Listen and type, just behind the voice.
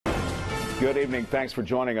Good evening. Thanks for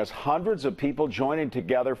joining us. Hundreds of people joining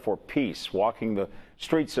together for peace, walking the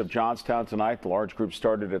streets of Johnstown tonight. The large group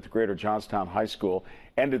started at the Greater Johnstown High School,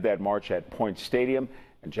 ended that march at Point Stadium,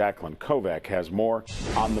 and Jackalyn Kovac has more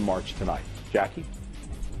on the march tonight. Jackie?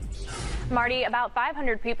 Marty, about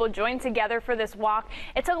 500 people joined together for this walk.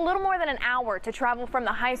 It took a little more than an hour to travel from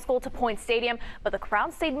the high school to Point Stadium, but the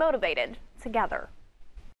crowd stayed motivated together.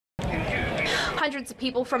 Hundreds of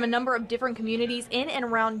people from a number of different communities in and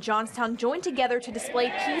around Johnstown joined together to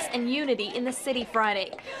display peace and unity in the city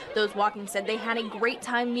Friday. Those walking said they had a great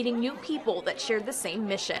time meeting new people that shared the same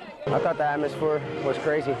mission. I thought the atmosphere was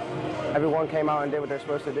crazy. Everyone came out and did what they're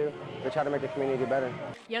supposed to do. They try to make the community better.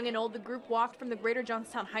 Young and old, the group walked from the Greater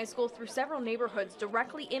Johnstown High School through several neighborhoods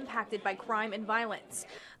directly impacted by crime and violence.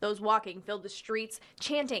 Those walking filled the streets,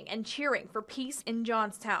 chanting and cheering for peace in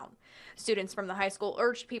Johnstown. Students from the high school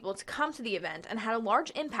urged people to come to the event and had a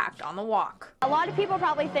large impact on the walk. A lot of people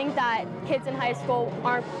probably think that kids in high school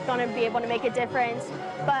aren't going to be able to make a difference,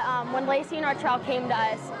 but when Lacey and Artrell came to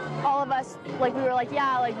us, all of us, we were like,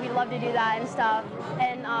 yeah, we'd love to do that and stuff,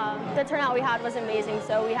 and the turnout we had was amazing,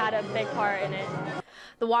 so we had a big part in it.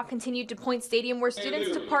 The walk continued to Point Stadium, where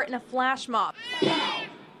students took part in a flash mob.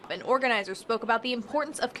 And organizers spoke about the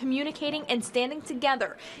importance of communicating and standing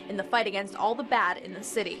together in the fight against all the bad in the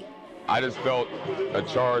city. I just felt a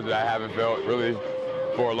charge that I haven't felt really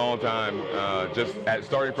for a long time.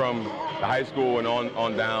 Starting from the high school and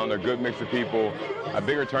on down, a good mix of people, a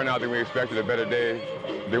bigger turnout than we expected, a better day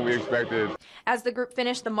than we expected. As the group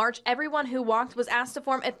finished the march, everyone who walked was asked to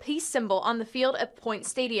form a peace symbol on the field at Point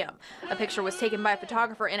Stadium. A picture was taken by a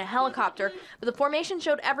photographer in a helicopter, but the formation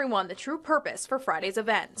showed everyone the true purpose for Friday's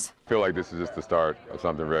event. I feel like this is just the start of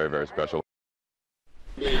something very, very special.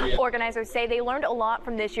 Organizers say they learned a lot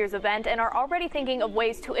from this year's event and are already thinking of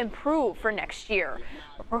ways to improve for next year.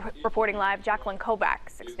 Reporting live, Jackalyn Kovac,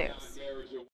 6 News.